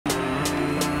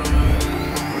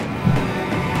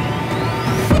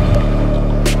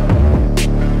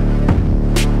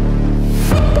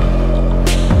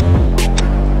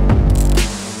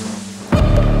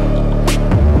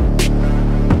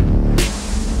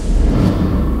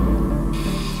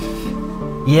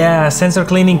Yeah, sensor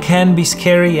cleaning can be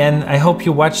scary, and I hope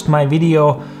you watched my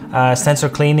video sensor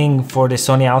cleaning for the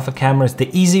Sony Alpha cameras the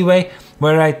easy way,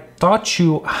 where I taught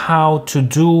you how to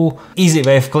do easy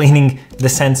way of cleaning the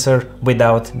sensor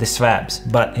without the swabs.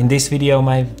 But in this video,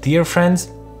 my dear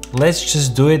friends, let's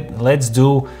just do it. Let's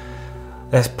do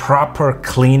a proper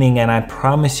cleaning, and I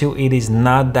promise you it is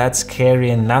not that scary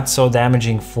and not so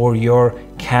damaging for your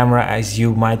camera as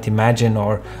you might imagine,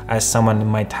 or as someone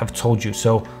might have told you.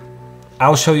 So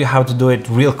I'll show you how to do it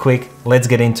real quick. Let's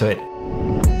get into it.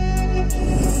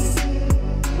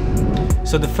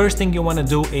 So the first thing you want to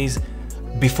do is,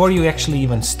 before you actually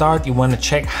even start, you want to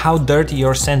check how dirty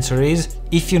your sensor is,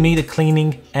 if you need a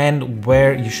cleaning, and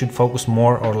where you should focus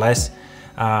more or less,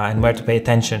 and where to pay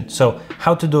attention. So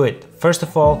how to do it? First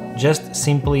of all, just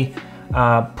simply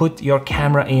put your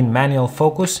camera in manual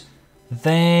focus.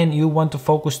 Then you want to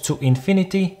focus to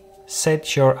infinity,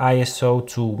 set your ISO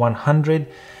to 100,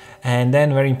 and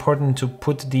then very important to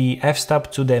put the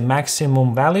f-stop to the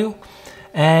maximum value,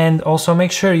 and also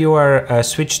make sure you are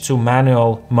switched to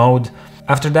manual mode.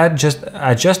 After that, just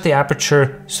adjust the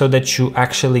aperture so that you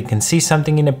actually can see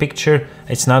something in a picture.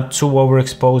 It's not too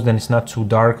overexposed and it's not too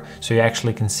dark, so you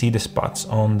actually can see the spots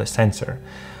on the sensor.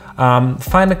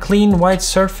 Find a clean white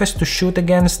surface to shoot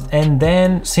against, and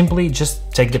then simply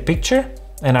just take the picture.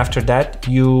 And after that,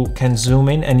 you can zoom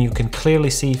in and you can clearly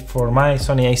see, for my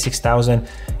Sony a6000,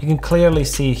 you can clearly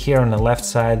see here on the left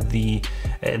side the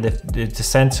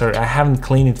sensor. I haven't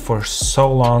cleaned it for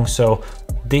so long, so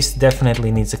this definitely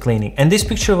needs a cleaning. And this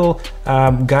picture will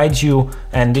guide you,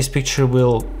 and this picture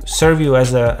will serve you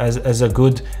as a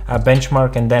good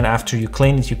benchmark. And then after you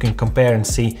clean it, you can compare and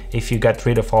see if you got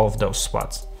rid of all of those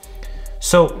spots.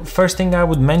 So first thing I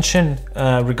would mention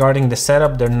regarding the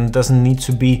setup, there doesn't need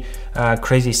to be a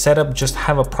crazy setup. Just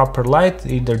have a proper light,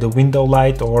 either the window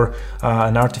light or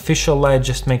an artificial light.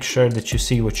 Just make sure that you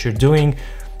see what you're doing.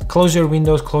 Close your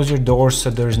windows, close your doors so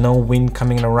there's no wind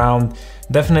coming around.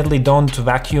 Definitely don't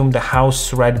vacuum the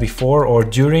house right before or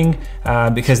during,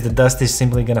 because the dust is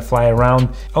simply gonna fly around.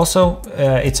 Also,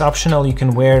 it's optional, you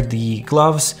can wear the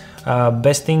gloves.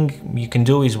 Best thing you can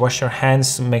do is wash your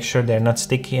hands, make sure they're not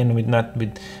sticky and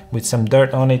with some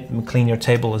dirt on it. Clean your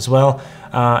table as well,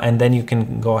 and then you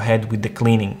can go ahead with the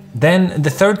cleaning. Then the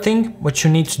third thing, what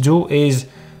you need to do is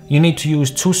you need to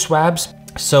use 2 swabs.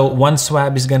 So one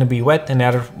swab is going to be wet and the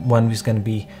other one is going to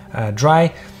be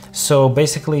dry. So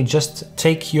basically just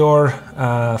take your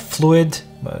fluid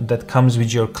that comes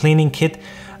with your cleaning kit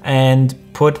and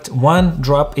put 1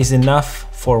 drop is enough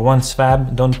for 1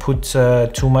 swab. Don't put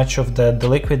too much of the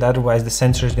liquid, otherwise the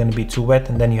sensor is going to be too wet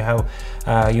and then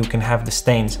you can have the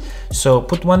stains. So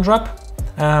put 1 drop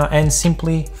and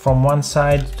simply from one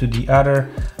side to the other,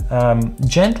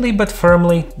 gently but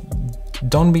firmly.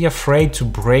 Don't be afraid to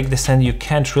break the sensor. You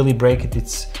can't really break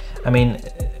it.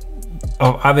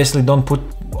 Obviously don't put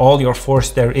all your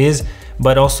force there is,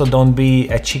 but also don't be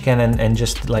a chicken and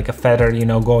just like a feather, you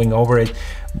know, going over it.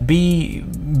 Be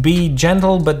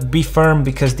gentle, but be firm,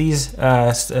 because these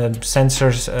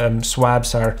sensors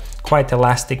swabs are quite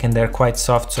elastic and they're quite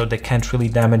soft, so they can't really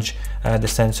damage the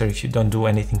sensor if you don't do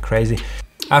anything crazy.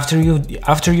 After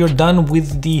you're done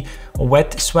with the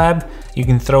wet swab, you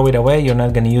can throw it away. You're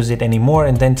not going to use it anymore,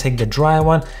 and then take the dry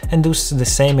one and do the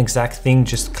same exact thing,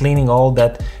 just cleaning all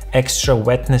that extra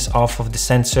wetness off of the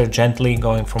sensor, gently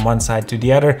going from one side to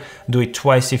the other. Do it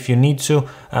twice if you need to.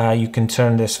 You can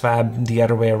turn the swab the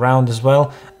other way around as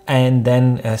well, and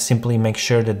then simply make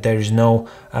sure that there is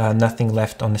nothing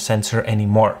left on the sensor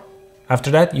anymore.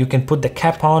 After that, you can put the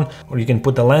cap on, or you can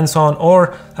put the lens on,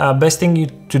 or best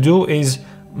thing to do is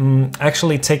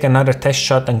actually take another test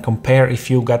shot and compare if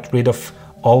you got rid of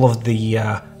all of the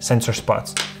sensor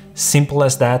spots. Simple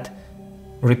as that.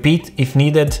 Repeat if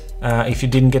needed. If you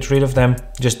didn't get rid of them,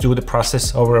 just do the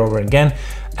process over and over again.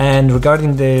 And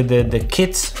regarding the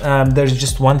kits, there's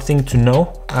just one thing to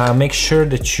know. Make sure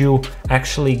that you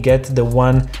actually get the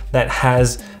one that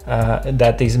has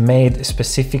that is made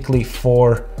specifically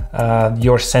for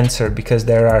your sensor, because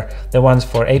there are the ones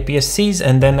for APS-Cs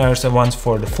and then there's the ones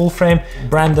for the full frame.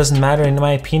 Brand doesn't matter in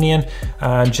my opinion.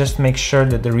 Just make sure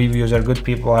that the reviews are good,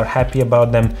 people are happy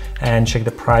about them, and check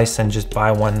the price and just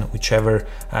buy one whichever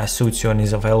suits you and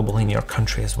is available in your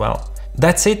country as well.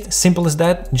 That's it, simple as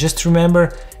that. Just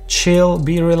remember, chill,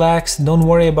 be relaxed, don't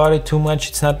worry about it too much.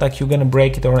 It's not like you're gonna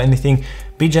break it or anything.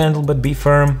 Be gentle but be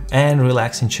firm and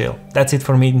relax and chill. That's it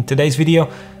for me in today's video.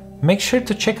 Make sure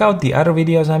to check out the other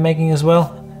videos I'm making as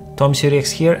well. Tom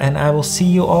Sirius here, and I will see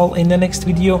you all in the next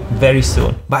video very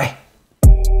soon. Bye!